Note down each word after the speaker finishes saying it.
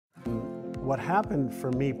What happened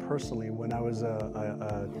for me personally when I was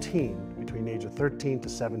a teen, between the age of 13 to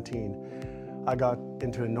 17, I got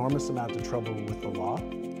into an enormous amount of trouble with the law.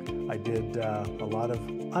 I did a lot of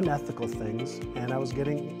unethical things, and I was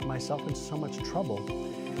getting myself into so much trouble.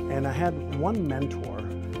 And I had one mentor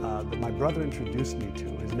that my brother introduced me to.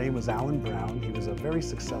 His name was Alan Brown. He was a very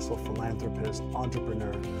successful philanthropist,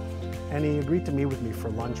 entrepreneur, and he agreed to meet with me for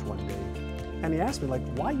lunch one day. And he asked me, like,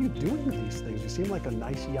 why are you doing these things? You seem like a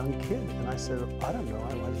nice young kid. And I said, I don't know,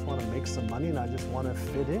 I just want to make some money and I just want to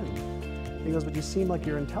fit in. And he goes, but you seem like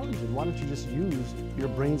you're intelligent. Why don't you just use your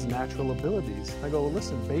brain's natural abilities? I go, well,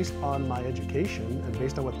 listen, based on my education and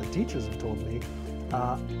based on what the teachers have told me,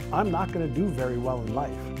 I'm not going to do very well in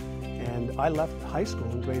life. And I left high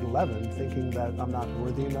school in grade 11 thinking that I'm not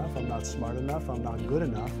worthy enough, I'm not smart enough, I'm not good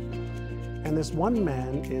enough. And this one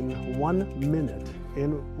man in 1 minute,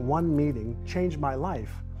 in one meeting, changed my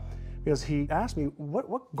life, because he asked me,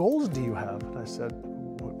 what goals do you have? And I said,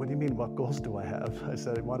 what do you mean, what goals do I have? I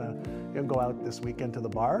said, I want to go out this weekend to the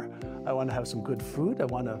bar. I want to have some good food. I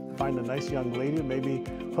want to find a nice young lady to maybe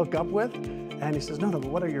hook up with. And he says, no, but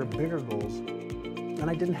what are your bigger goals? And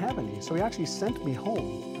I didn't have any. So he actually sent me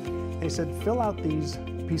home. And he said, fill out these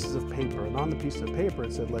pieces of paper. And on the piece of paper,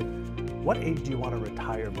 it said, like, what age do you want to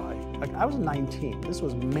retire by? Like, I was 19. This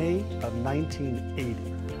was May of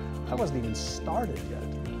 1980. I wasn't even started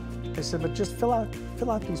yet. They said, but just fill out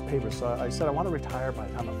these papers. So I said, I want to retire by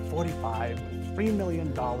the time I'm 45, $3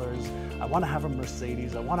 million. I want to have a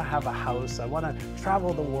Mercedes. I want to have a house. I want to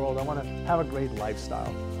travel the world. I want to have a great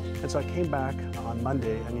lifestyle. And so I came back on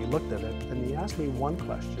Monday and he looked at it and he asked me one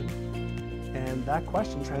question. And that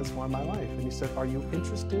question transformed my life. And he said, are you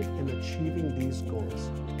interested in achieving these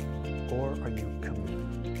goals? Or are you committed?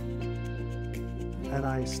 And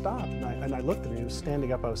I stopped and I looked at him. He was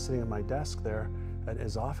standing up. I was sitting at my desk there at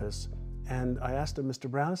his office. And I asked him, Mr.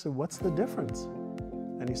 Brown, I said, what's the difference?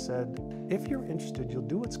 And he said, if you're interested, you'll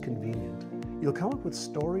do what's convenient. You'll come up with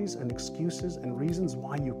stories and excuses and reasons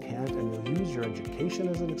why you can't, and you'll use your education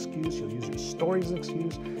as an excuse, you'll use your story as an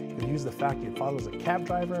excuse, you'll use the fact your father was a cab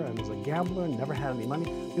driver and was a gambler and never had any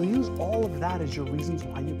money. You'll use all of that as your reasons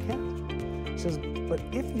why you can't. He says, but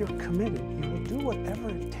if you're committed, you will do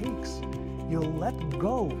whatever it takes. You'll let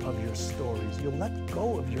go of your stories. You'll let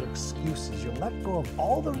go of your excuses. You'll let go of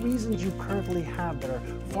all the reasons you currently have that are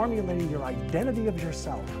formulating your identity of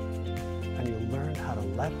yourself. And you'll learn how to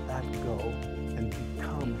let that go and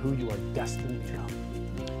become who you are destined to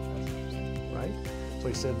become. Right? So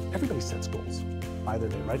he said, everybody sets goals. Either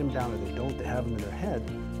they write them down or they don't. They have them in their head.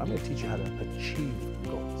 I'm going to teach you how to achieve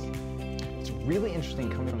goals. It's really interesting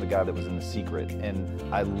coming from the guy that was in The Secret, and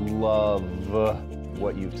I love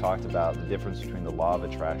what you've talked about, the difference between the law of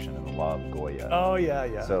attraction and the law of Goya. Oh,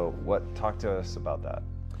 yeah. So talk to us about that.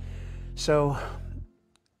 So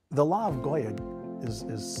the law of Goya is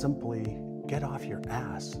simply get off your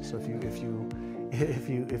ass. So if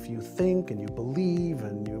you think and you believe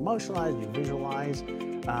and you emotionalize, you visualize,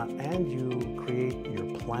 and you create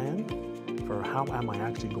your plan for how am I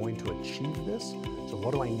actually going to achieve this? So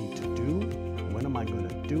what do I need to do? When am I going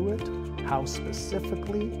to do it? How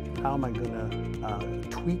specifically? How am I going to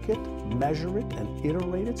tweak it, measure it, and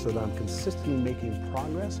iterate it so that I'm consistently making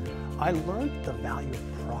progress? I learned the value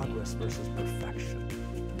of progress versus perfection.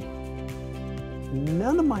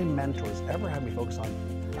 None of my mentors ever had me focus on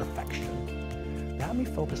perfection. They had me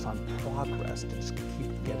focus on progress to just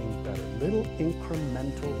keep getting better. Little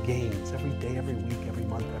incremental gains every day, every week, every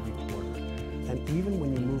month, every quarter. And even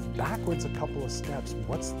when you move backwards a couple of steps,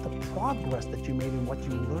 what's the progress that you made in what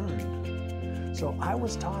you learned? So I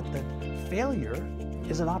was taught that failure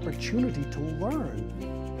is an opportunity to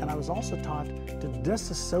learn. And I was also taught to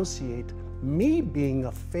disassociate me being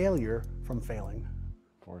a failure from failing.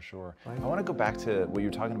 For sure. Right? I want to go back to what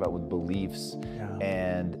you're talking about with beliefs. Yeah.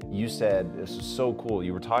 And you said, this is so cool,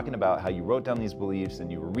 you were talking about how you wrote down these beliefs and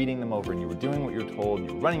you were reading them over and you were doing what you were told and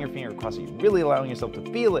you were running your finger across it, you were really allowing yourself to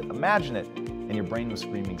feel it, imagine it, and your brain was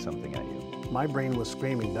screaming something at you. My brain was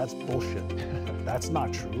screaming, that's bullshit. That's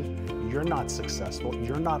not true. You're not successful.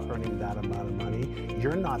 You're not earning that amount of money.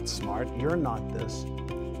 You're not smart. You're not this.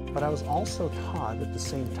 But I was also taught at the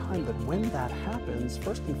same time that when that happens,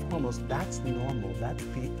 first and foremost, that's normal. That's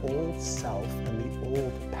the old self and the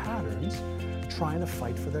old patterns trying to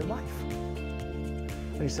fight for their life.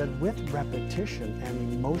 And he said, with repetition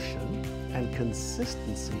and emotion and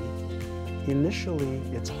consistency, initially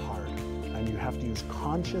it's hard. And you have to use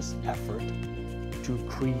conscious effort to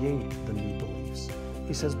create the new beliefs.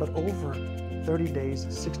 He says, but over 30 days,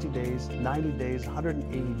 60 days, 90 days,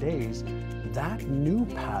 180 days, that new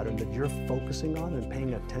pattern that you're focusing on and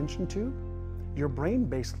paying attention to, your brain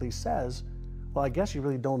basically says, well, I guess you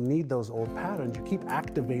really don't need those old patterns. You keep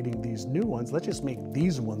activating these new ones. Let's just make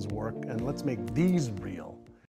these ones work and let's make these real.